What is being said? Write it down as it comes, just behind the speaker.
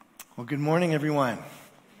Well, good morning, everyone.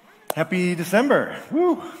 Happy December.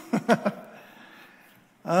 Woo!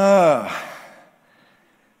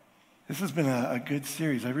 This has been a good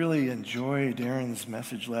series. I really enjoyed Aaron's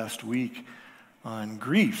message last week on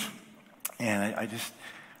grief. And I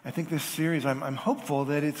think this series, I'm hopeful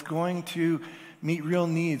that it's going to meet real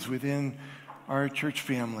needs within our church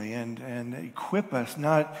family and equip us,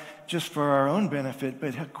 not just for our own benefit,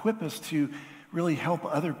 but equip us to really help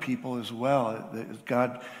other people as well, as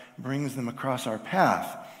God brings them across our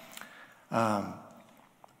path. I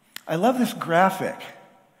love this graphic.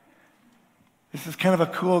 This is kind of a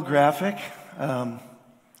cool graphic. Let's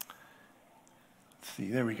see,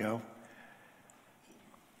 there we go.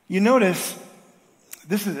 You notice,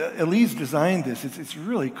 this is Elise designed this. It's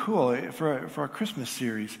really cool for our Christmas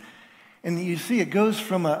series. And you see it goes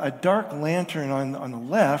from a dark lantern on the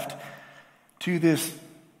left to this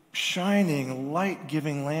shining,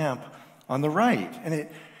 light-giving lamp on the right. And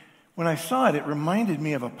when I saw it, it reminded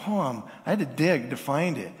me of a poem. I had to dig to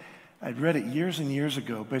find it. I'd read it years and years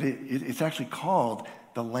ago, but it's actually called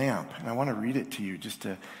The Lamp. And I want to read it to you just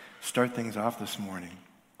to start things off this morning.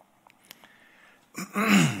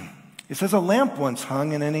 It says, "A lamp once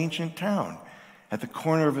hung in an ancient town at the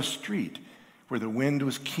corner of a street where the wind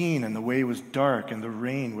was keen and the way was dark and the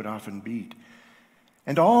rain would often beat.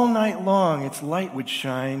 And all night long its light would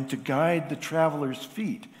shine to guide the traveler's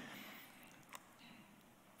feet.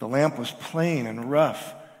 The lamp was plain and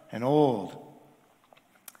rough and old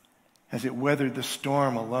as it weathered the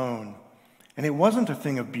storm alone. And it wasn't a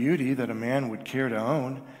thing of beauty that a man would care to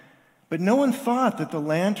own. But no one thought that the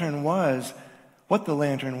lantern was what the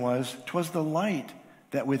lantern was. 'Twas the light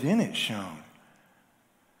that within it shone.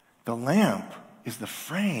 The lamp is the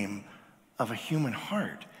frame of a human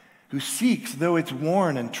heart who seeks, though it's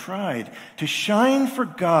worn and tried, to shine for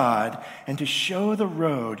God and to show the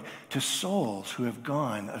road to souls who have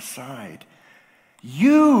gone aside.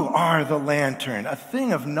 You are the lantern, a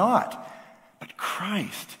thing of naught, but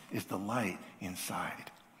Christ is the light inside."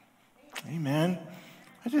 Amen.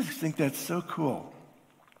 I just think that's so cool.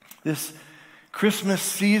 This Christmas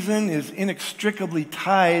season is inextricably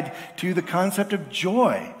tied to the concept of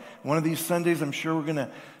joy. One of these Sundays, I'm sure we're going to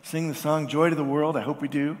sing the song "Joy to the World." I hope we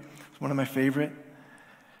do. It's one of my favorite.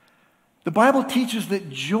 The Bible teaches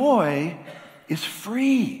that joy is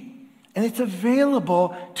free, and it's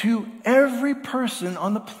available to every person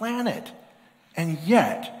on the planet. And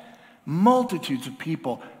yet, multitudes of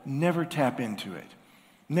people never tap into it,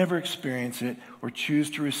 never experience it, or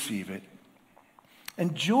choose to receive it.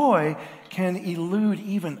 And joy can elude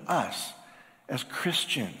even us as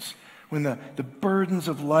Christians when the burdens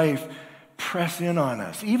of life press in on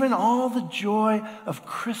us. Even all the joy of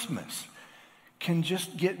Christmas can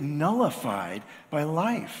just get nullified by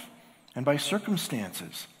life and by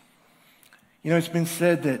circumstances. You know, it's been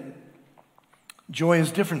said that joy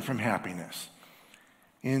is different from happiness,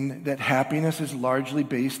 in that happiness is largely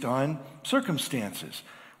based on circumstances,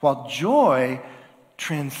 while joy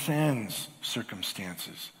transcends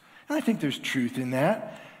circumstances. And I think there's truth in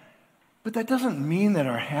that. But that doesn't mean that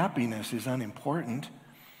our happiness is unimportant.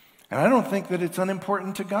 And I don't think that it's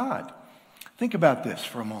unimportant to God. Think about this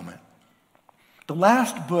for a moment. The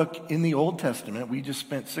last book in the Old Testament, we just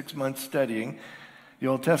spent 6 months studying the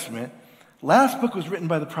Old Testament. Last book was written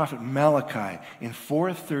by the prophet Malachi in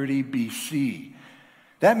 430 BC.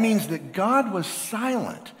 That means that God was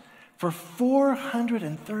silent for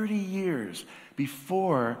 430 years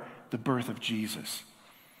before the birth of Jesus.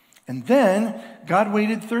 And then God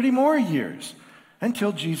waited 30 more years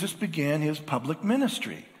until Jesus began his public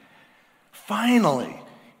ministry. Finally,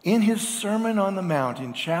 in his Sermon on the Mount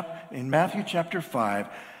in Matthew chapter 5,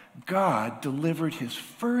 God delivered his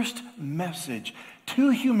first message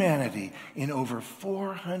to humanity in over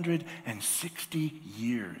 460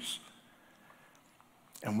 years.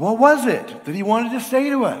 And what was it that he wanted to say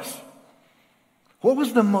to us? What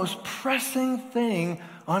was the most pressing thing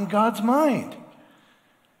on God's mind?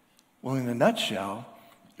 Well, in a nutshell,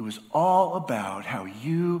 it was all about how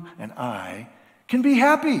you and I can be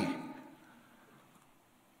happy.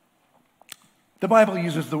 The Bible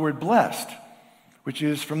uses the word blessed, which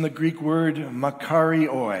is from the Greek word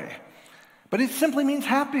makarioi. But it simply means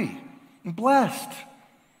happy, blessed,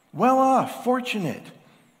 well off, fortunate.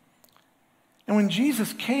 And when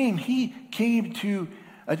Jesus came, he came to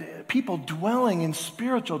people dwelling in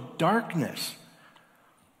spiritual darkness.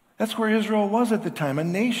 That's where Israel was at the time, a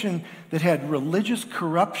nation that had religious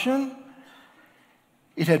corruption.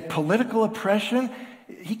 It had political oppression.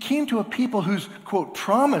 He came to a people whose, quote,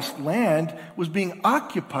 promised land was being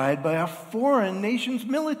occupied by a foreign nation's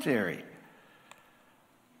military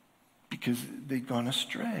because they'd gone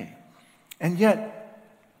astray. And yet,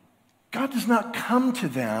 God does not come to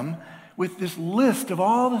them with this list of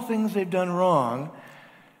all the things they've done wrong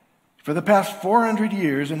for the past 400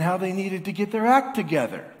 years and how they needed to get their act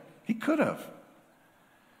together. He could have.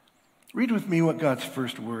 Read with me what God's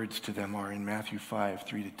first words to them are in Matthew 5,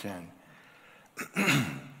 3-10.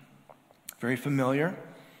 Very familiar.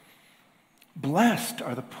 Blessed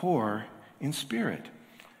are the poor in spirit,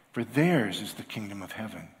 for theirs is the kingdom of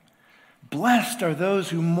heaven. Blessed are those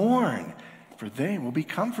who mourn, for they will be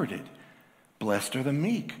comforted. Blessed are the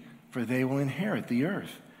meek, for they will inherit the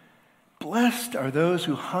earth. Blessed are those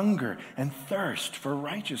who hunger and thirst for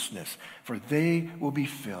righteousness, for they will be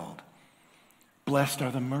filled. Blessed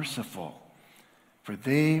are the merciful, for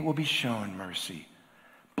they will be shown mercy.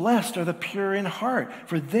 Blessed are the pure in heart,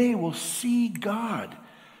 for they will see God.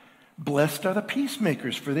 Blessed are the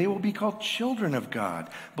peacemakers, for they will be called children of God.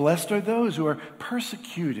 Blessed are those who are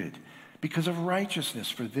persecuted because of righteousness,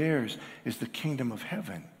 for theirs is the kingdom of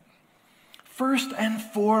heaven. First and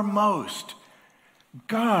foremost,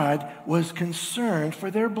 God was concerned for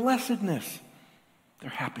their blessedness, their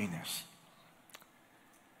happiness.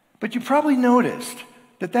 But you probably noticed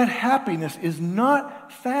that happiness is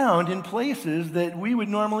not found in places that we would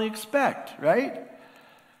normally expect, right?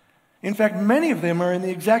 In fact, many of them are in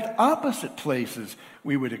the exact opposite places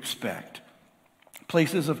we would expect.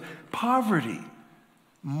 Places of poverty,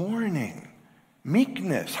 mourning,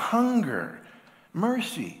 meekness, hunger,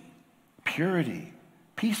 mercy, purity,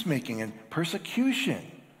 peacemaking, and persecution.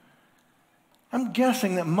 I'm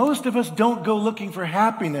guessing that most of us don't go looking for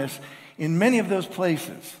happiness in many of those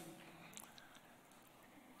places.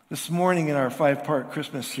 This morning in our 5-part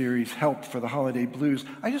Christmas series, Help for the Holiday Blues,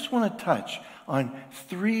 I just want to touch on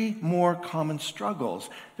 3 more common struggles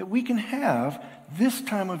that we can have this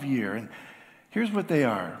time of year. And here's what they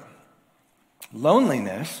are: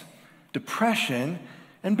 loneliness, depression,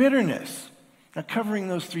 and bitterness. Now, covering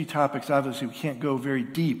those 3 topics, obviously we can't go very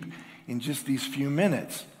deep in just these few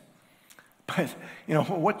minutes. But,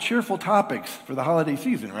 what cheerful topics for the holiday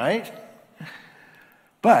season, right?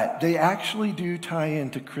 But they actually do tie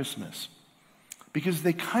into Christmas because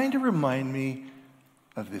they kind of remind me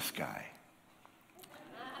of this guy.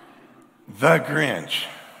 The Grinch.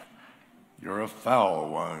 You're a foul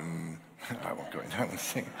one. I won't go into that one and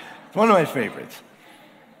sing. It's one of my favorites.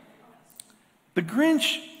 The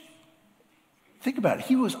Grinch, think about it.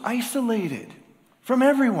 He was isolated from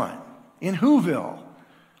everyone in Whoville,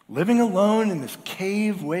 living alone in this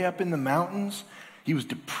cave way up in the mountains. He was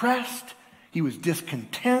depressed. He was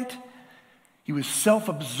discontent. He was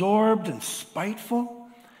self-absorbed and spiteful.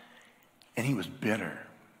 And he was bitter.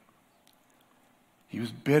 He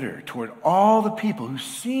was bitter toward all the people who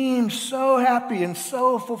seemed so happy and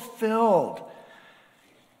so fulfilled.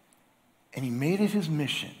 And he made it his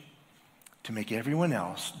mission to make everyone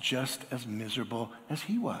else just as miserable as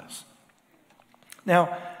he was.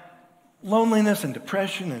 Now, loneliness and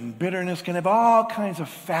depression and bitterness can have all kinds of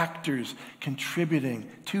factors contributing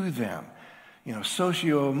to them.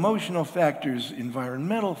 Socio-emotional factors,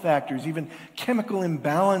 environmental factors, even chemical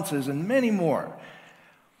imbalances, and many more.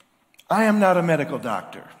 I am not a medical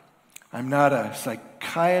doctor. I'm not a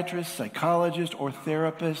psychiatrist, psychologist, or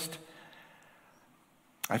therapist.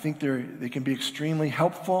 I think they can be extremely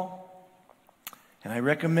helpful, and I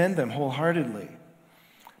recommend them wholeheartedly.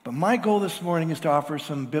 But my goal this morning is to offer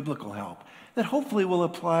some biblical help that hopefully will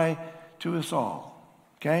apply to us all,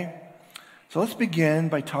 okay? So let's begin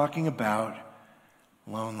by talking about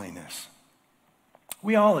loneliness.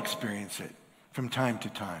 We all experience it from time to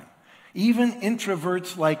time. Even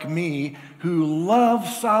introverts like me who love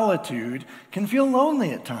solitude can feel lonely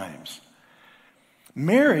at times.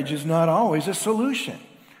 Marriage is not always a solution.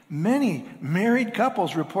 Many married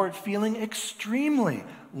couples report feeling extremely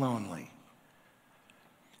lonely.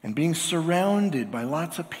 And being surrounded by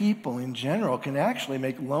lots of people in general can actually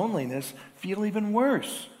make loneliness feel even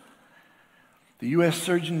worse. The U.S.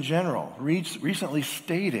 Surgeon General recently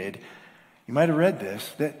stated, you might have read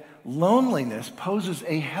this, that loneliness poses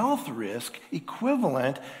a health risk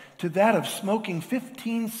equivalent to that of smoking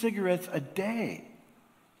 15 cigarettes a day.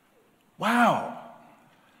 Wow.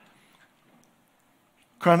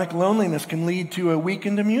 Chronic loneliness can lead to a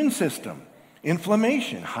weakened immune system,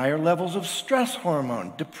 inflammation, higher levels of stress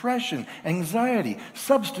hormone, depression, anxiety,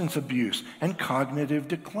 substance abuse, and cognitive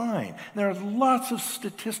decline. There are lots of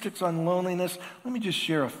statistics on loneliness. Let me just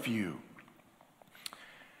share a few.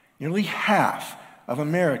 Nearly half of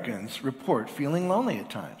Americans report feeling lonely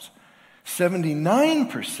at times.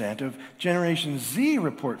 79% of Generation Z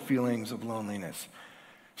report feelings of loneliness.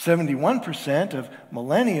 71% of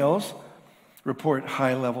millennials report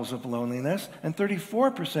high levels of loneliness, and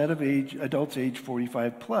 34% of adults age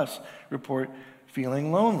 45 plus report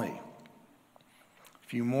feeling lonely.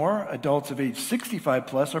 few more, adults of age 65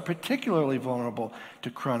 plus are particularly vulnerable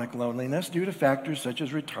to chronic loneliness due to factors such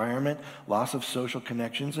as retirement, loss of social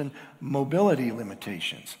connections, and mobility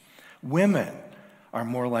limitations. Women are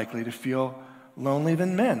more likely to feel lonely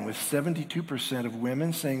than men, with 72% of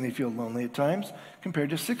women saying they feel lonely at times compared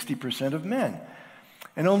to 60% of men.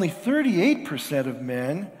 And only 38% of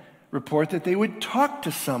men report that they would talk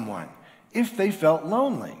to someone if they felt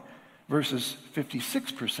lonely, versus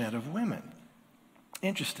 56% of women.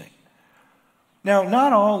 Interesting. Now,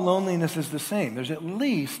 not all loneliness is the same. There's at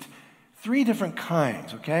least 3 different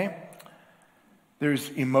kinds, okay? There's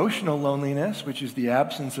emotional loneliness, which is the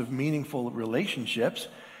absence of meaningful relationships.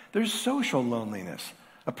 There's social loneliness,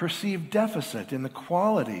 a perceived deficit in the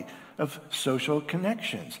quality of social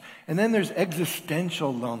connections. And then there's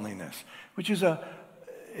existential loneliness, which is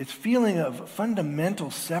it's feeling of fundamental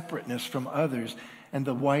separateness from others and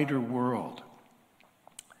the wider world.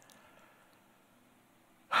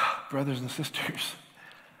 Brothers and sisters,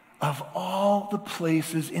 of all the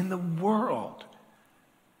places in the world,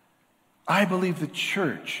 I believe the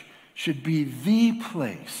church should be the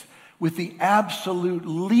place with the absolute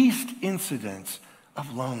least incidence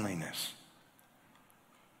of loneliness.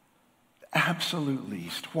 Absolute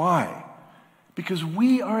least. Why? Because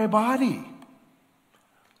we are a body.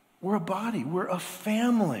 We're a body. We're a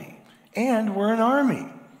family. And we're an army.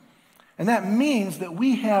 And that means that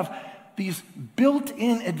we have these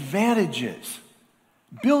built-in advantages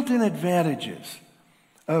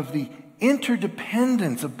of the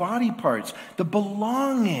interdependence of body parts, the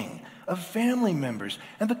belonging of family members,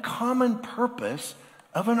 and the common purpose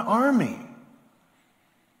of an army.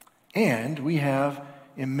 And we have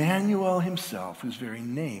Emmanuel himself, whose very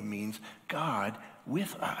name means God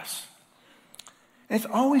with us. And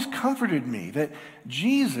it's always comforted me that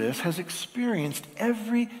Jesus has experienced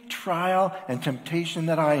every trial and temptation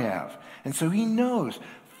that I have. And so he knows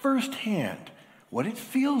firsthand what it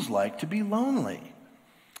feels like to be lonely.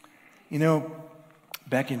 You know,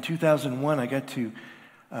 back in 2001, I got to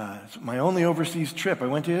my only overseas trip. I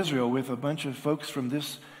went to Israel with a bunch of folks from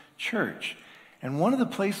this church. And one of the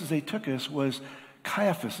places they took us was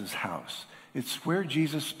Caiaphas' house. It's where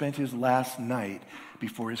Jesus spent his last night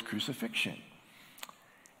before his crucifixion.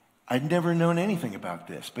 I'd never known anything about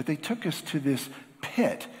this, but they took us to this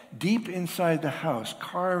pit deep inside the house,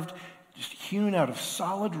 carved, just hewn out of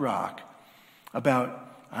solid rock,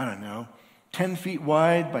 about, 10 feet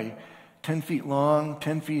wide by 10 feet long,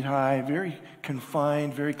 10 feet high, very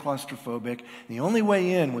confined, very claustrophobic. The only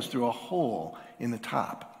way in was through a hole in the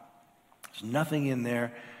top. There's nothing in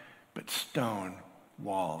there but stone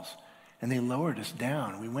walls. And they lowered us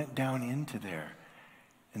down. We went down into there,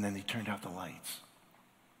 and then they turned out the lights.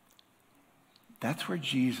 That's where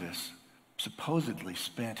Jesus supposedly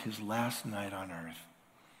spent his last night on earth,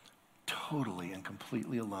 totally and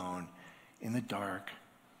completely alone, in the dark.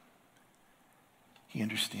 He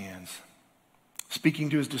understands. Speaking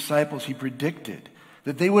to his disciples, he predicted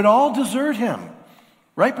that they would all desert him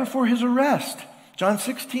right before his arrest. John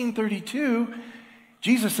 16:32,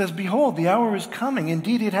 Jesus says, "Behold, the hour is coming.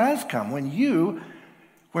 Indeed, it has come, when you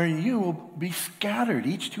will be scattered,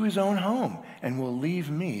 each to his own home, and will leave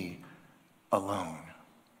me alone."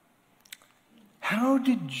 How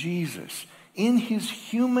did Jesus, in his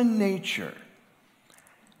human nature,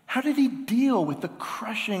 how did he deal with the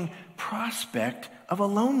crushing prospect of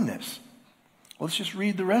aloneness? Well, let's just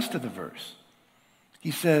read the rest of the verse.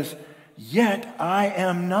 He says, "Yet I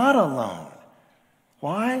am not alone."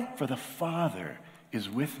 Why? For the Father is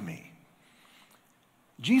with me.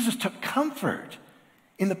 Jesus took comfort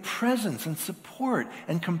in the presence and support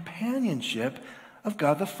and companionship of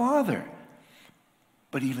God the Father.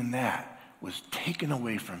 But even that was taken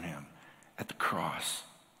away from him at the cross.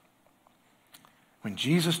 When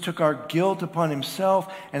Jesus took our guilt upon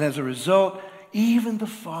himself, and as a result, even the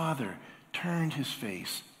Father turned his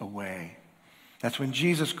face away. That's when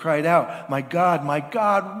Jesus cried out, my God,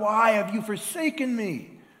 why have you forsaken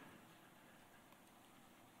me?"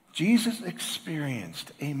 Jesus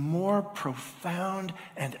experienced a more profound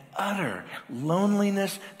and utter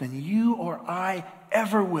loneliness than you or I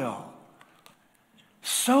ever will,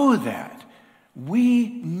 so that we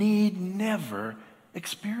need never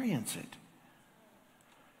experience it.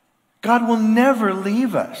 God will never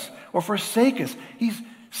leave us or forsake us. He's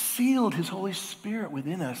sealed his Holy Spirit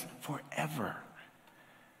within us forever.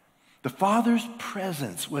 The Father's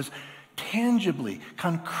presence was tangibly,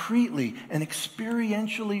 concretely, and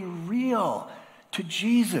experientially real to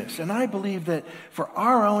Jesus. And I believe that for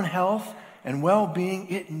our own health and well-being,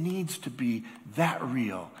 it needs to be that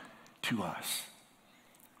real to us.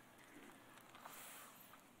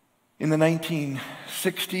 In the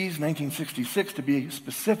 1960s, 1966 to be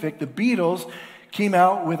specific, the Beatles came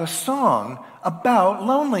out with a song about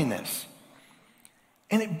loneliness.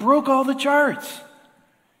 And it broke all the charts.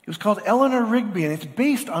 It was called Eleanor Rigby, and it's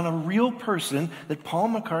based on a real person that Paul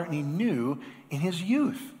McCartney knew in his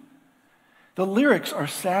youth. The lyrics are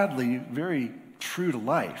sadly very true to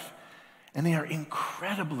life, and they are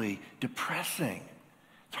incredibly depressing.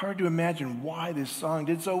 It's hard to imagine why this song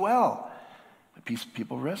did so well, but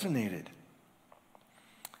people resonated.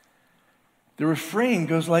 The refrain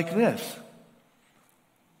goes like this: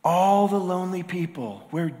 all the lonely people,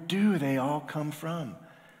 where do they all come from?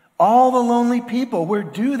 All the lonely people, where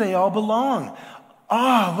do they all belong?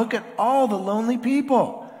 Ah, look at all the lonely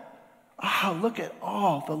people. Ah, look at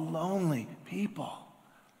all the lonely people.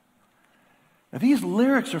 Now, these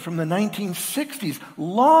lyrics are from the 1960s,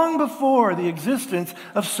 long before the existence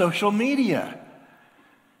of social media,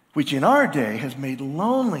 which in our day has made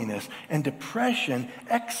loneliness and depression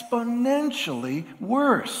exponentially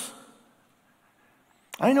worse.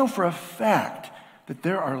 I know for a fact that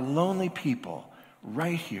there are lonely people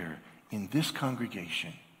right here in this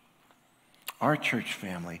congregation, our church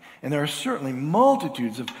family. And there are certainly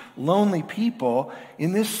multitudes of lonely people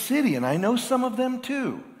in this city, and I know some of them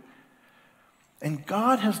too. And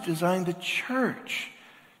God has designed the church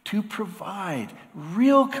to provide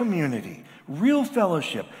real community, real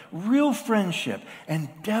fellowship, real friendship, and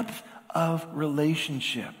depth of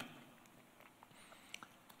relationship.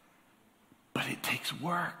 But it takes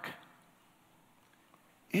work.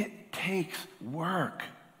 It takes work.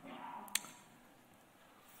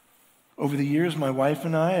 Over the years, my wife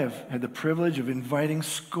and I have had the privilege of inviting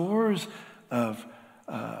scores of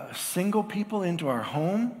single people into our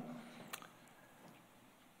home,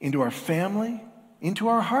 into our family, into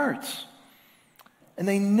our hearts. And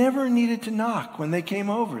they never needed to knock when they came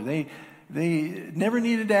over. They never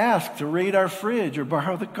needed to ask to raid our fridge or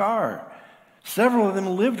borrow the car. Several of them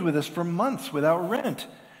lived with us for months without rent.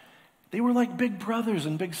 They were like big brothers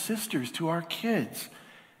and big sisters to our kids.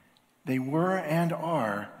 They were and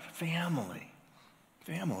are family.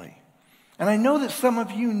 Family. And I know that some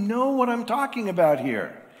of you know what I'm talking about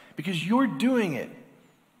here because you're doing it.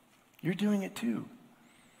 You're doing it too.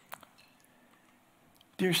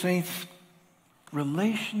 Dear saints,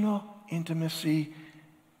 relational intimacy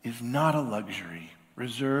is not a luxury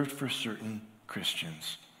reserved for certain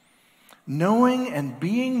Christians. Knowing and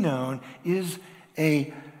being known is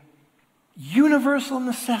a universal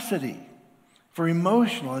necessity for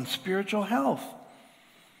emotional and spiritual health.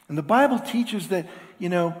 And the Bible teaches that,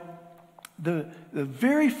 the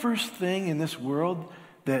very first thing in this world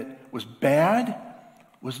that was bad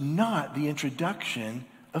was not the introduction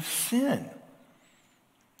of sin.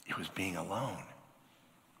 It was being alone.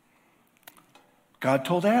 God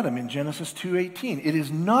told Adam in Genesis 2:18, it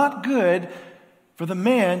is not good for the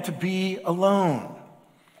man to be alone.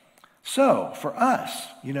 So, for us,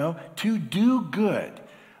 to do good,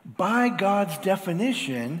 by God's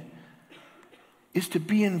definition, is to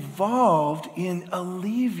be involved in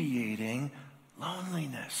alleviating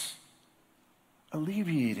loneliness.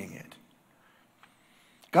 Alleviating it.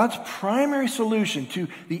 God's primary solution to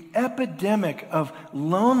the epidemic of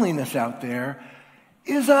loneliness out there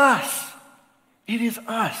is us. It is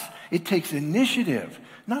us. It takes initiative,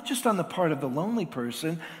 not just on the part of the lonely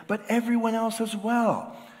person, but everyone else as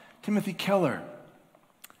well. Timothy Keller,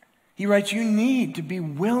 he writes, you need to be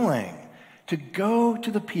willing to go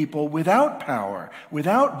to the people without power,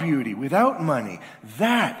 without beauty, without money.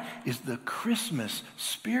 That is the Christmas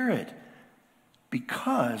spirit,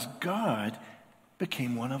 because God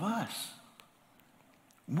became one of us.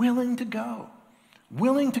 Willing to go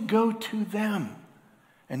to them,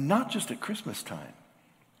 and not just at Christmas time.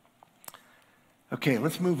 Okay,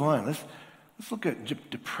 let's move on. Let's look at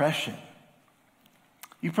depression.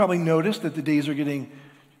 You probably noticed that the days are getting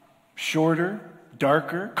shorter,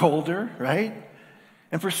 darker, colder, right?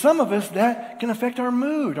 And for some of us, that can affect our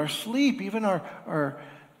mood, our sleep, even our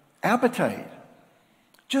appetite.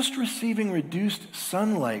 Just receiving reduced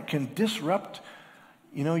sunlight can disrupt,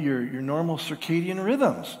 your normal circadian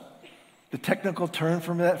rhythms. The technical term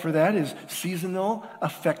for that is seasonal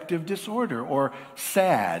affective disorder, or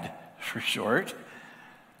SAD for short.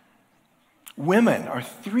 Women are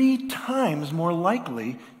 3 times more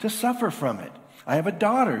likely to suffer from it. I have a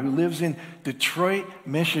daughter who lives in Detroit,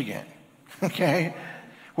 Michigan, okay,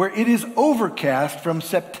 where it is overcast from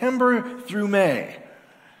September through May,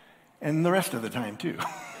 and the rest of the time too.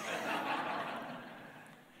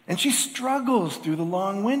 And she struggles through the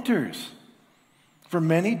long winters. For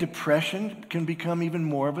many, depression can become even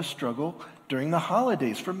more of a struggle during the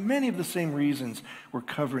holidays for many of the same reasons we're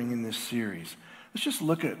covering in this series. Let's just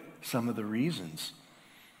look at some of the reasons.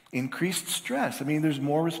 Increased stress. I mean, there's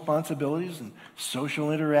more responsibilities and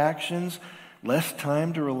social interactions, less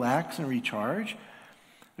time to relax and recharge.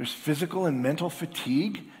 There's physical and mental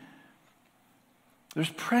fatigue. There's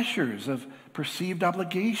pressures of perceived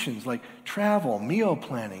obligations like travel, meal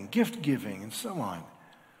planning, gift giving, and so on.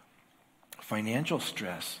 Financial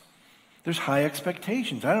stress. There's high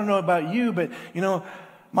expectations. I don't know about you, but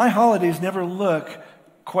my holidays never look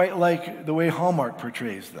quite like the way Hallmark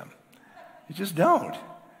portrays them. They just don't.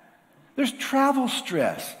 There's travel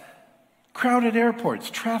stress, crowded airports,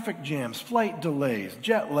 traffic jams, flight delays,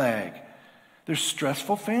 jet lag. There's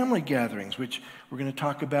stressful family gatherings, which we're going to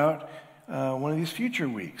talk about one of these future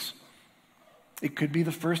weeks. It could be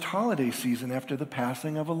the first holiday season after the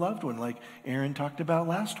passing of a loved one, like Aaron talked about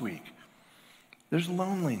last week. There's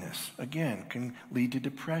loneliness, again, can lead to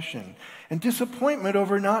depression, and disappointment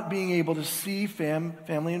over not being able to see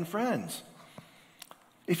family and friends.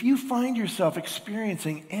 If you find yourself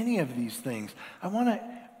experiencing any of these things, I want to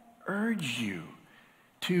urge you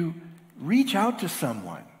to reach out to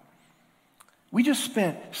someone. We just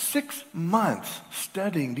spent 6 months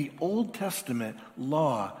studying the Old Testament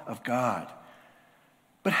law of God.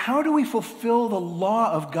 But how do we fulfill the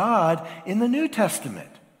law of God in the New Testament?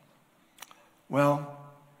 Well,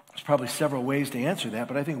 there's probably several ways to answer that,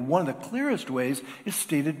 but I think one of the clearest ways is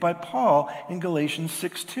stated by Paul in Galatians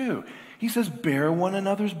 6:2. He says, bear one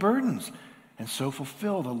another's burdens, and so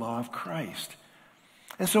fulfill the law of Christ.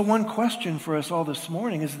 And so one question for us all this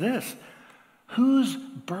morning is this: whose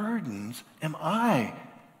burdens am I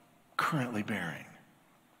currently bearing?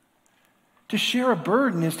 To share a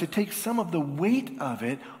burden is to take some of the weight of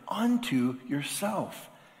it onto yourself.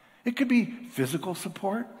 It could be physical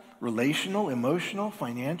support, relational, emotional,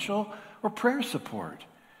 financial, or prayer support.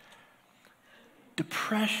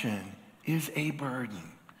 Depression is a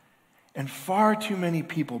burden, and far too many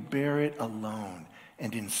people bear it alone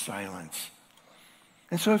and in silence.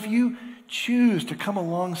 And so if you choose to come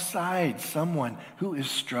alongside someone who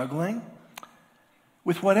is struggling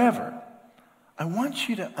with whatever, I want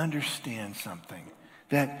you to understand something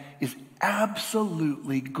that is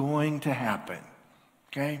absolutely going to happen,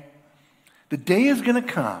 okay? The day is going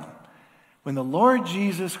to come when the Lord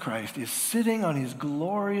Jesus Christ is sitting on his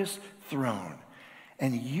glorious throne,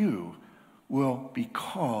 and you will be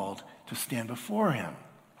called to stand before him.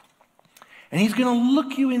 And he's going to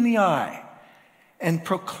look you in the eye and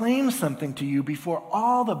proclaim something to you before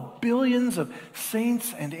all the billions of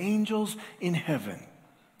saints and angels in heaven.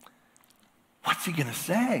 What's he going to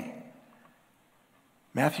say?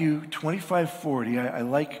 Matthew 25:40, I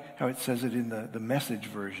like how it says it in the Message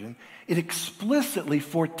version. It explicitly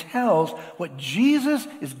foretells what Jesus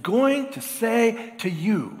is going to say to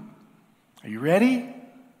you. Are you ready?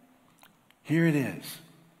 Here it is.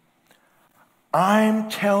 I'm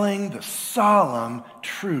telling the solemn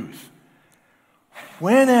truth.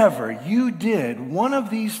 Whenever you did one of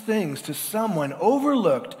these things to someone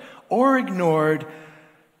overlooked or ignored,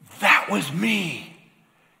 that was me.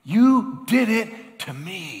 You did it to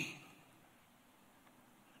me.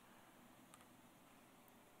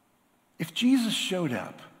 If Jesus showed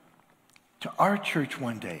up to our church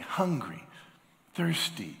one day, hungry,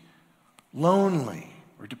 thirsty, lonely,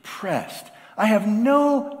 or depressed, I have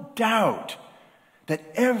no doubt that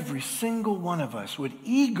every single one of us would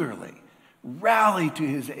eagerly rally to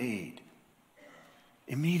his aid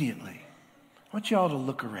immediately. I want you all to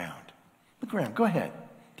look around. Look around. Go ahead.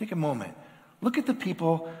 Take a moment. Look at the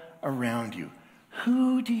people around you.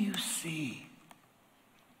 Who do you see?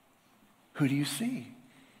 Who do you see?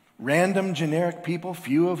 Random, generic people,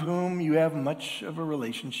 few of whom you have much of a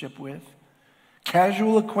relationship with?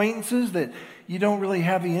 Casual acquaintances that you don't really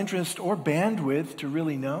have the interest or bandwidth to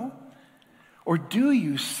really know? Or do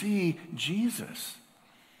you see Jesus?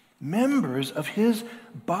 Members of his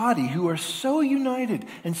body who are so united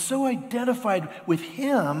and so identified with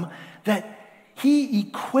him that he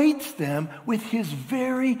equates them with his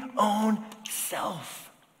very own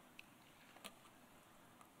self.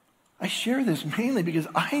 I share this mainly because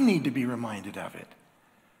I need to be reminded of it.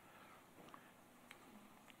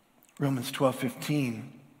 Romans 12:15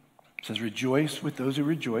 says, rejoice with those who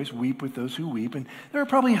rejoice, weep with those who weep. And there are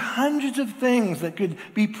probably hundreds of things that could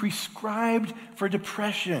be prescribed for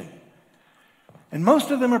depression. And most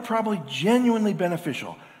of them are probably genuinely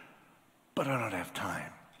beneficial. But I don't have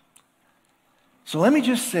time. So let me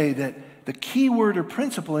just say that the key word or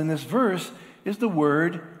principle in this verse is the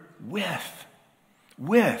word with.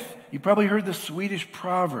 With. You probably heard the Swedish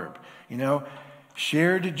proverb,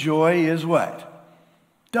 shared joy is what?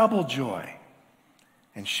 Double joy.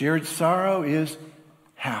 And shared sorrow is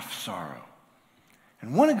half sorrow.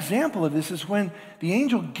 And one example of this is when the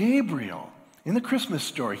angel Gabriel, in the Christmas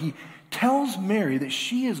story, he tells Mary that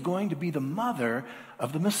she is going to be the mother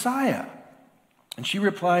of the Messiah. And she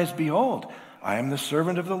replies, "Behold, I am the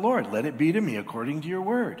servant of the Lord. Let it be to me according to your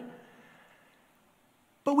word."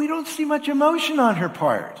 But we don't see much emotion on her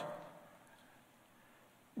part.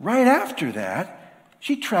 Right after that,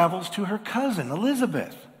 she travels to her cousin,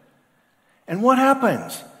 Elizabeth. And what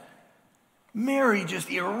happens? Mary just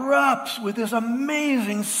erupts with this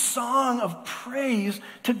amazing song of praise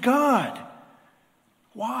to God.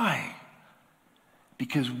 Why?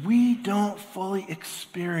 Because we don't fully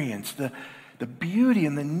experience the beauty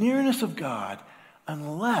and the nearness of God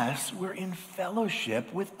unless we're in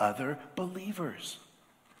fellowship with other believers.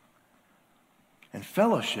 And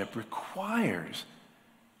fellowship requires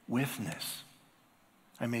witness.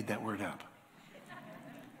 I made that word up.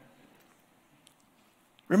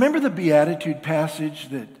 Remember the Beatitude passage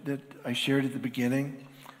that I shared at the beginning?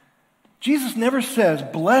 Jesus never says,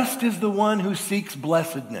 "Blessed is the one who seeks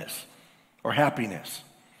blessedness or happiness,"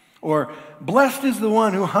 or "Blessed is the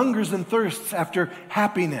one who hungers and thirsts after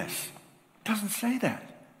happiness." It doesn't say that.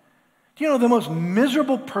 Do you know the most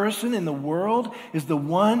miserable person in the world is the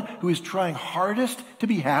one who is trying hardest to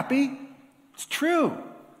be happy? It's true.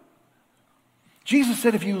 Jesus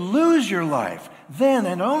said, if you lose your life, then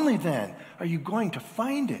and only then are you going to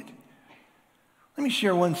find it. Let me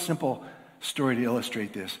share one simple story to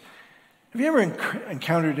illustrate this. Have you ever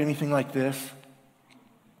encountered anything like this?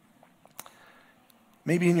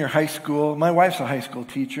 Maybe in your high school. My wife's a high school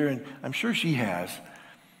teacher, and I'm sure she has.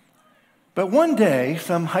 But one day,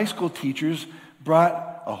 some high school teachers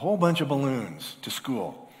brought a whole bunch of balloons to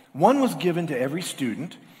school. One was given to every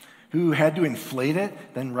student, who had to inflate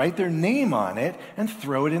it, then write their name on it, and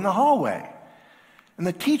throw it in the hallway. And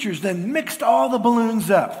the teachers then mixed all the balloons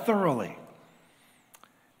up thoroughly.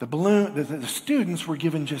 The students were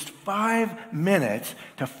given just 5 minutes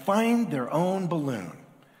to find their own balloon.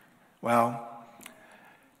 Well,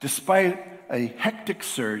 despite a hectic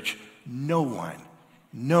search, no one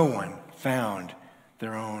found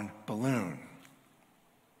their own balloon.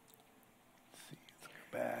 Let's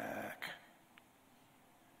go back.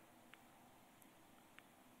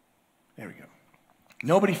 There we go.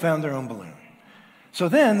 Nobody found their own balloon. So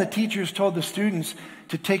then the teachers told the students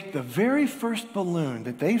to take the very first balloon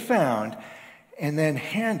that they found and then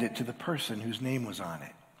hand it to the person whose name was on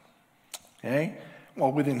it. Okay?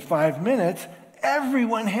 Well, within 5 minutes,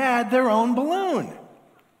 everyone had their own balloon.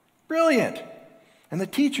 Brilliant. And the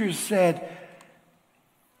teachers said,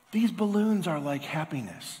 these balloons are like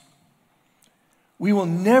happiness. We will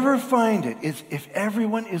never find it if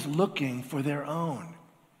everyone is looking for their own.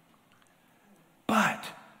 But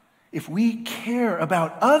if we care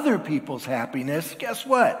about other people's happiness, guess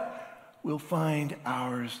what? We'll find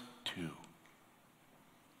ours too.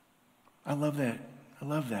 I love that. I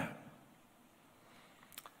love that.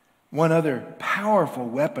 One other powerful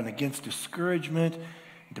weapon against discouragement,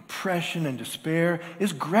 depression, and despair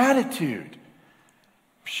is gratitude.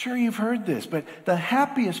 I'm sure you've heard this, but the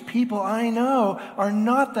happiest people I know are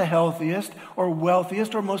not the healthiest or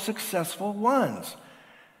wealthiest or most successful ones.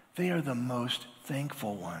 They are the most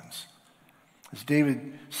thankful ones. As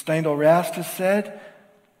David Steindl-Rast has said,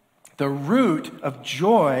 the root of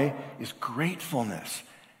joy is gratefulness.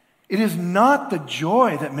 It is not the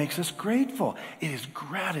joy that makes us grateful. It is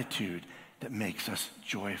gratitude that makes us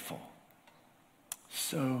joyful.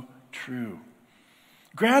 So true.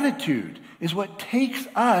 Gratitude is what takes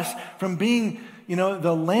us from being,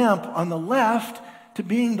 the lamp on the left to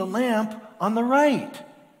being the lamp on the right.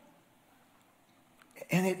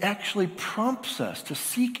 And it actually prompts us to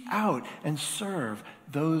seek out and serve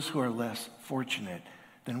those who are less fortunate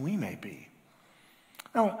than we may be.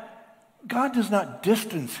 Now, God does not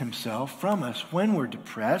distance himself from us when we're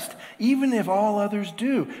depressed, even if all others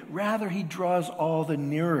do. Rather, he draws all the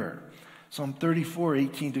nearer. Psalm 34,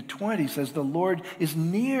 18-20 says, the Lord is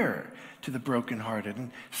near to the brokenhearted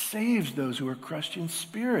and saves those who are crushed in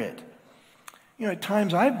spirit. At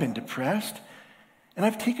times I've been depressed, and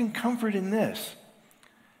I've taken comfort in this,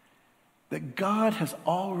 that God has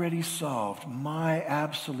already solved my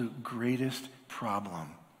absolute greatest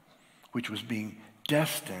problem, which was being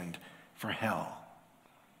destined for hell.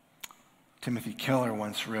 Timothy Keller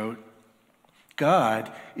once wrote, God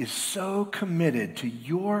is so committed to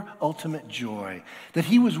your ultimate joy that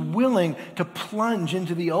he was willing to plunge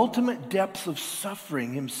into the ultimate depths of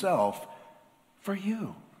suffering himself for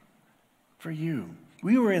you. For you.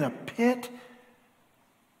 We were in a pit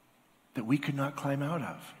that we could not climb out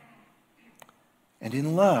of. And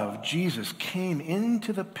in love, Jesus came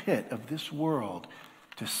into the pit of this world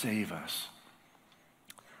to save us.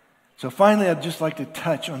 So finally, I'd just like to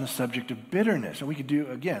touch on the subject of bitterness. And we could do,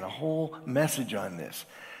 again, a whole message on this.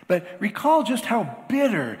 But recall just how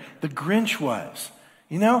bitter the Grinch was.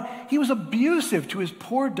 You know, he was abusive to his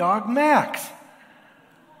poor dog, Max.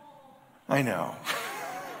 I know.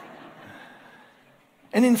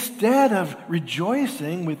 And instead of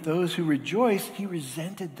rejoicing with those who rejoice, he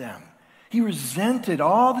resented them. He resented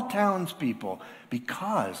all the townspeople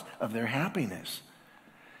because of their happiness.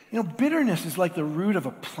 You know, bitterness is like the root of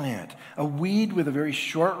a plant. A weed with a very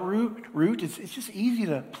short root, it's just easy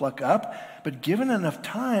to pluck up, but given enough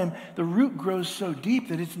time, the root grows so deep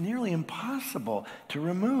that it's nearly impossible to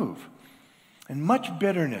remove. And much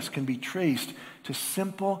bitterness can be traced to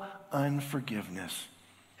simple unforgiveness.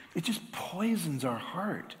 It just poisons our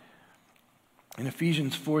heart. In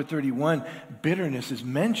Ephesians 4:31, bitterness is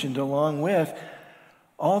mentioned along with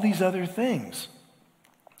all these other things,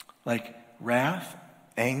 like wrath,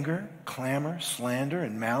 anger, clamor, slander,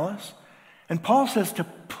 and malice. And Paul says to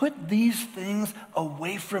put these things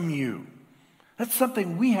away from you. That's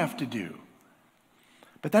something we have to do.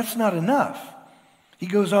 But that's not enough. He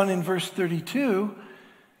goes on in verse 32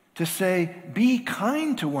 to say, be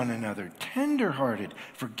kind to one another, tender-hearted,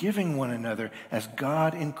 forgiving one another as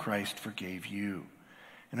God in Christ forgave you.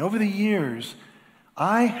 And over the years,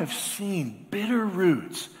 I have seen bitter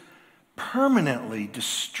roots permanently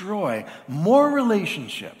destroy more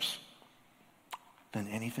relationships than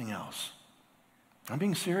anything else. I'm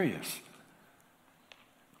being serious.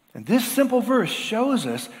 And this simple verse shows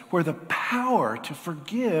us where the power to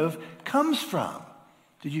forgive comes from.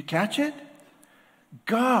 Did you catch it?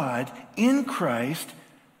 God in Christ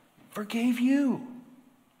forgave you.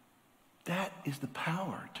 That is the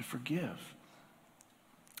power to forgive.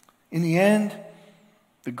 In the end,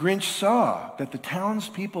 the Grinch saw that the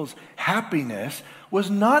townspeople's happiness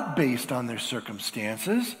was not based on their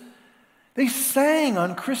circumstances. They sang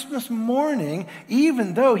on Christmas morning,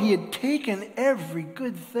 even though he had taken every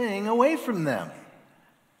good thing away from them.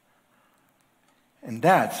 And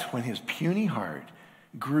that's when his puny heart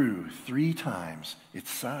grew 3 times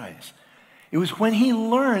its size. It was when he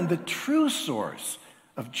learned the true source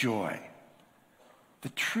of joy. The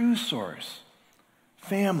true source: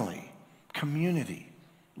 family, community,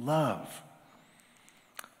 love.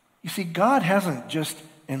 You see, God hasn't just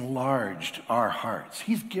enlarged our hearts.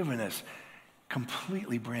 He's given us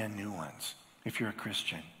completely brand new ones, if you're a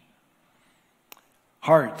Christian.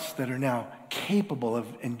 Hearts that are now capable of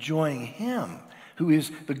enjoying Him, who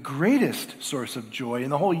is the greatest source of joy in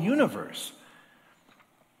the whole universe.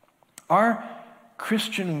 Our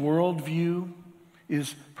Christian worldview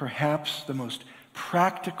is perhaps the most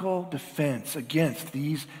practical defense against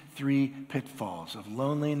these 3 pitfalls of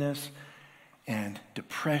loneliness and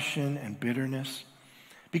depression and bitterness,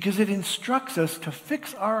 because it instructs us to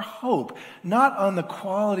fix our hope not on the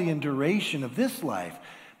quality and duration of this life,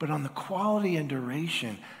 but on the quality and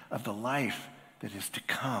duration of the life that is to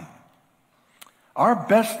come. Our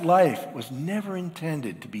best life was never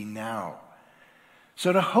intended to be now.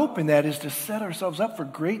 So to hope in that is to set ourselves up for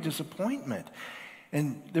great disappointment.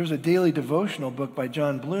 And there's a daily devotional book by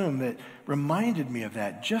John Bloom that reminded me of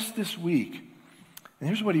that just this week. And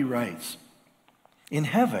here's what he writes. In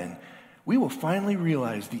heaven, we will finally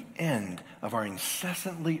realize the end of our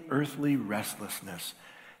incessantly earthly restlessness,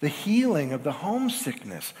 the healing of the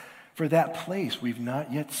homesickness for that place we've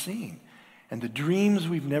not yet seen, and the dreams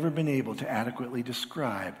we've never been able to adequately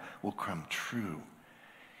describe will come true.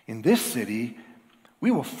 In this city,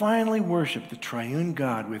 we will finally worship the triune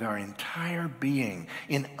God with our entire being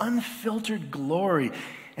in unfiltered glory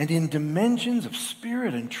and in dimensions of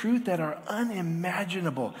spirit and truth that are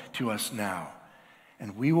unimaginable to us now.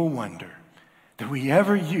 And we will wonder, did we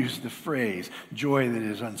ever use the phrase, joy that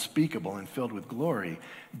is unspeakable and filled with glory,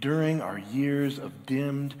 during our years of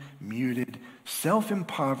dimmed, muted,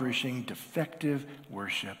 self-impoverishing, defective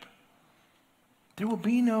worship? There will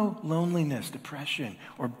be no loneliness, depression,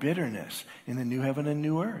 or bitterness in the new heaven and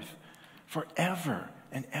new earth forever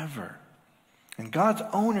and ever. And God's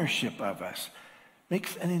ownership of us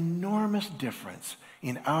makes an enormous difference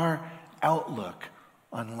in our outlook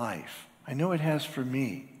on life. I know it has for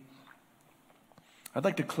me. I'd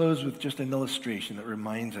like to close with just an illustration that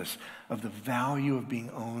reminds us of the value of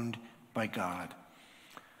being owned by God.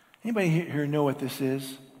 Anybody here know what this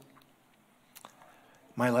is?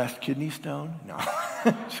 My last kidney stone? No.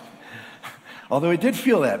 Although it did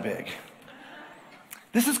feel that big.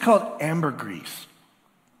 This is called ambergris.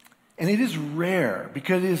 And it is rare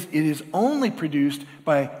because it is only produced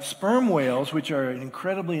by sperm whales, which are an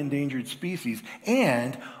incredibly endangered species,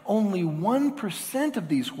 and only 1% of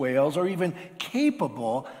these whales are even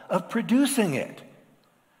capable of producing it.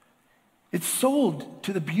 It's sold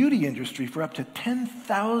to the beauty industry for up to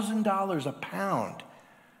 $10,000 a pound.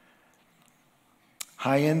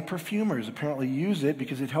 High-end perfumers apparently use it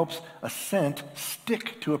because it helps a scent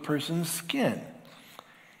stick to a person's skin.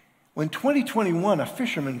 When 2021, a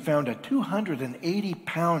fisherman found a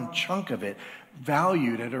 280-pound chunk of it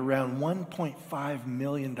valued at around $1.5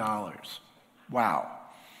 million. Wow.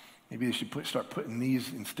 Maybe they should start putting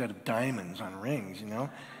these instead of diamonds on rings,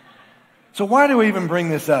 So why do we even bring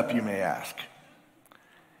this up, you may ask?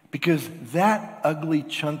 Because that ugly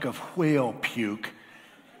chunk of whale puke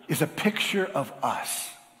is a picture of us.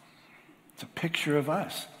 It's a picture of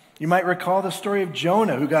us. You might recall the story of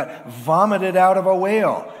Jonah, who got vomited out of a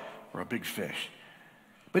whale or a big fish.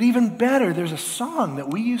 But even better, there's a song that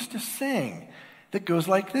we used to sing that goes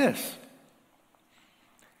like this.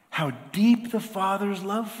 How deep the Father's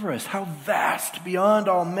love for us, how vast beyond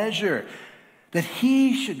all measure, that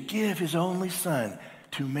he should give his only Son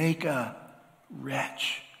to make a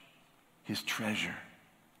wretch his treasure.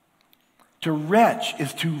 To retch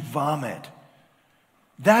is to vomit.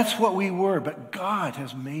 That's what we were, but God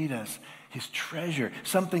has made us his treasure,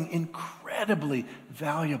 something incredibly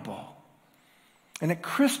valuable. And at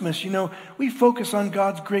Christmas, we focus on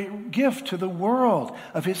God's great gift to the world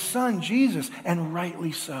of his Son, Jesus, and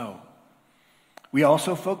rightly so. We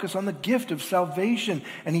also focus on the gift of salvation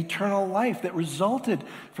and eternal life that resulted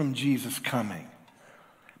from Jesus coming.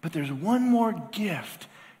 But there's one more gift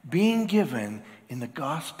being given in the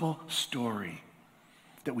gospel story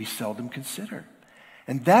that we seldom consider.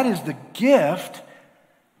 And that is the gift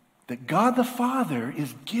that God the Father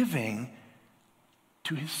is giving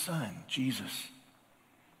to his Son, Jesus.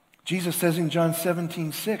 Jesus says in John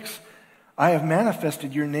 17:6, I have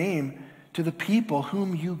manifested your name to the people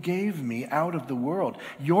whom you gave me out of the world.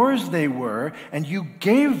 Yours they were, and you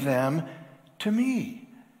gave them to me,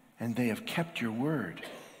 and they have kept your word.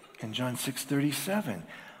 And John 6:37,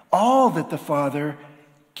 all that the Father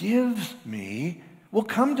gives me will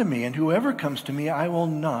come to me, and whoever comes to me I will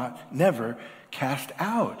never cast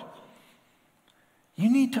out. You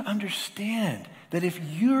need to understand that if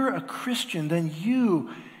you're a Christian, then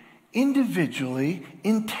you individually,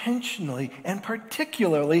 intentionally, and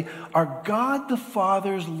particularly are God the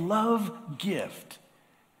Father's love gift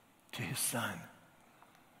to his Son.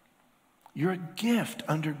 You're a gift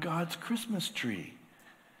under God's Christmas tree.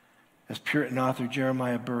 As Puritan author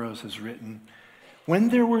Jeremiah Burroughs has written, when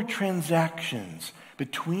there were transactions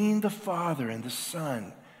between the Father and the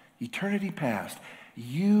Son, eternity past,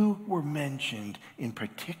 you were mentioned in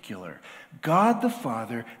particular. God the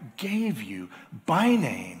Father gave you by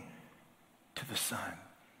name to the Son,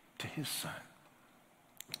 to his Son.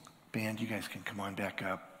 Band, you guys can come on back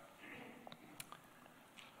up.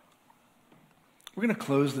 We're going to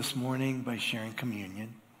close this morning by sharing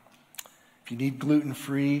communion. If you need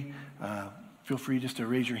gluten-free, feel free just to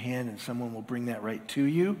raise your hand and someone will bring that right to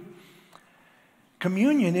you.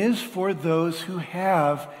 Communion is for those who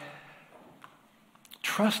have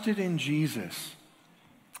trusted in Jesus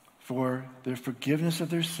for the forgiveness of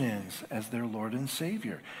their sins as their Lord and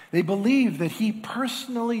Savior. They believe that he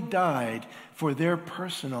personally died for their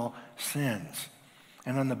personal sins.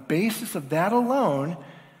 And on the basis of that alone,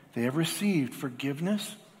 they have received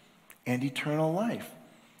forgiveness and eternal life.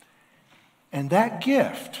 And that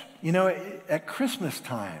gift, at Christmas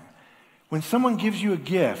time, when someone gives you a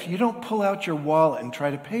gift, you don't pull out your wallet and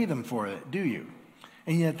try to pay them for it, do you?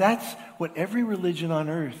 And yet that's what every religion on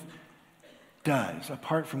earth does,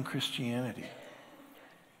 apart from Christianity.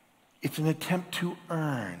 It's an attempt to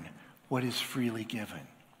earn what is freely given.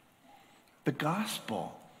 The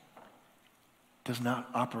gospel does not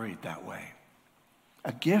operate that way.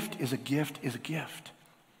 A gift is a gift is a gift.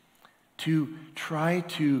 To try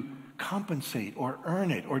to compensate or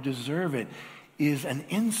earn it or deserve it is an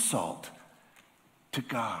insult to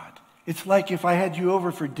God. It's like if I had you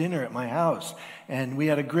over for dinner at my house and we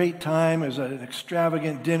had a great time, it was an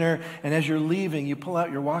extravagant dinner, and as you're leaving, you pull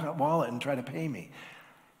out your wallet and try to pay me.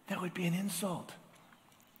 That would be an insult.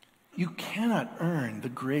 You cannot earn the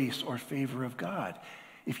grace or favor of God.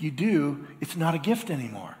 If you do, it's not a gift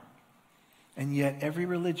anymore. And yet every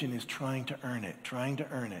religion is trying to earn it, trying to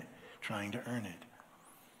earn it, trying to earn it.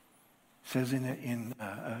 It says in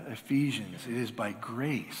Ephesians, it is by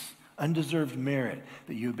grace, undeserved merit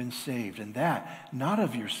that you have been saved, and that not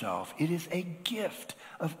of yourself. It is a gift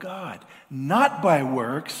of God, not by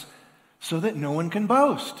works, so that no one can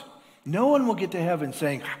boast. No one will get to heaven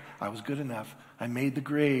saying, I was good enough, I made the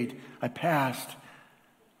grade, I passed,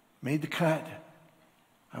 made the cut,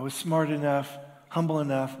 I was smart enough, humble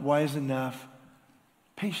enough, wise enough,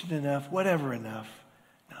 patient enough, whatever enough.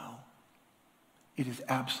 No. It is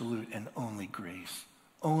absolute and only grace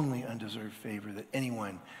only undeserved favor that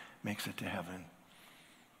anyone makes it to heaven.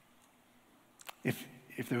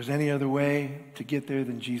 If there was any other way to get there,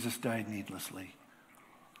 then Jesus died needlessly.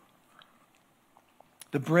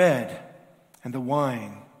 The bread and the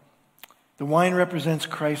wine. The wine represents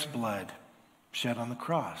Christ's blood shed on the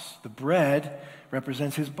cross. The bread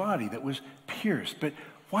represents his body that was pierced. But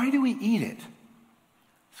why do we eat it?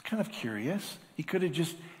 It's kind of curious. He could have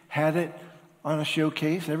just had it on a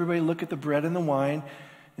showcase. Everybody look at the bread and the wine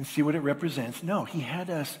and see what it represents. No, he had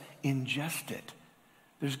us ingest it.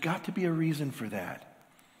 There's got to be a reason for that.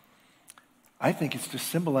 I think it's to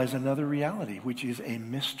symbolize another reality, which is a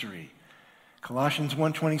mystery. Colossians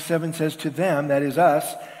 1:27 says, to them, that is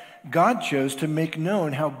us, God chose to make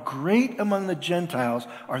known how great among the Gentiles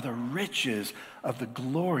are the riches of the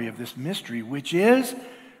glory of this mystery, which is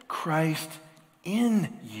Christ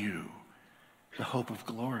in you, the hope of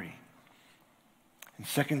glory. In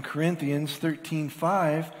 2 Corinthians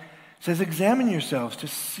 13:5 says, examine yourselves to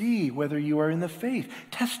see whether you are in the faith.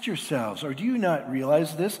 Test yourselves. Or do you not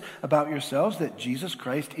realize this about yourselves, that Jesus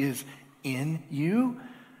Christ is in you?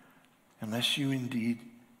 Unless you indeed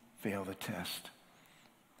fail the test.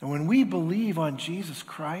 And when we believe on Jesus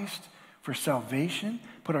Christ for salvation,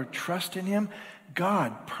 put our trust in him,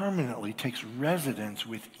 God permanently takes residence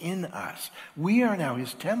within us. We are now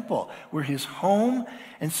his temple. We're his home.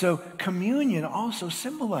 And so communion also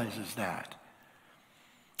symbolizes that.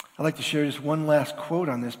 I'd like to share just one last quote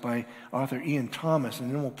on this by author Ian Thomas,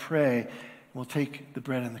 and then we'll pray. We'll take the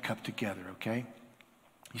bread and the cup together, okay?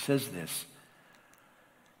 He says this,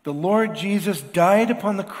 the Lord Jesus died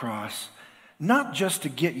upon the cross not just to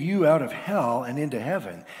get you out of hell and into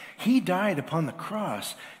heaven. He died upon the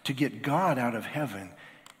cross to get God out of heaven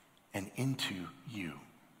and into you.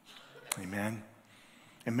 Amen.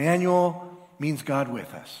 Emmanuel means God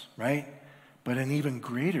with us, right? But an even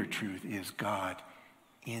greater truth is God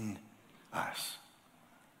in us.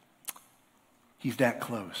 He's that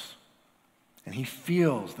close. And he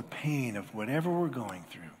feels the pain of whatever we're going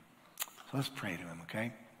through. So let's pray to him,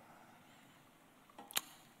 okay?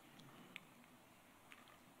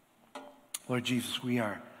 Lord Jesus, we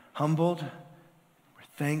are humbled. We're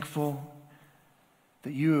thankful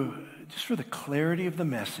that you, just for the clarity of the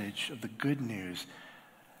message, of the good news,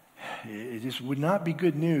 it just would not be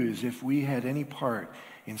good news if we had any part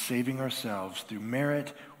in saving ourselves through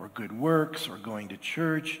merit or good works or going to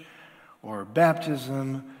church or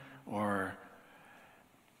baptism or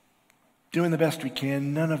doing the best we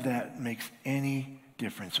can. None of that makes any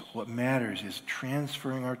difference. What matters is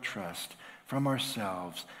transferring our trust from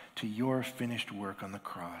ourselves to your finished work on the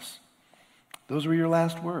cross. Those were your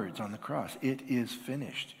last words on the cross. It is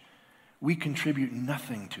finished. We contribute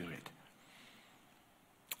nothing to it.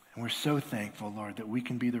 And we're so thankful, Lord, that we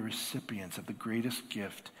can be the recipients of the greatest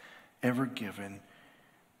gift ever given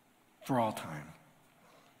for all time.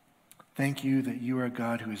 Thank you that you are a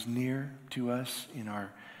God who is near to us in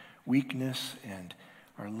our weakness and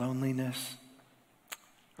our loneliness,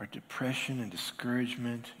 our depression and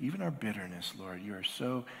discouragement, even our bitterness, Lord. You are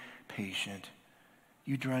so patient.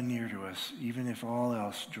 You draw near to us, even if all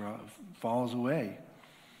else falls away.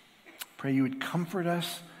 Pray you would comfort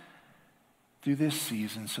us through this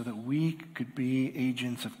season so that we could be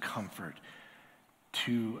agents of comfort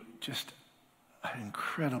to just an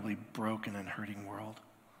incredibly broken and hurting world.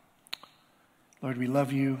 Lord, we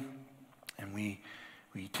love you, and we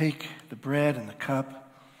take the bread and the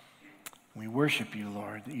cup, and we worship you,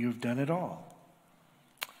 Lord, that you have done it all.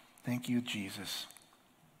 Thank you, Jesus.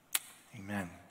 Amen.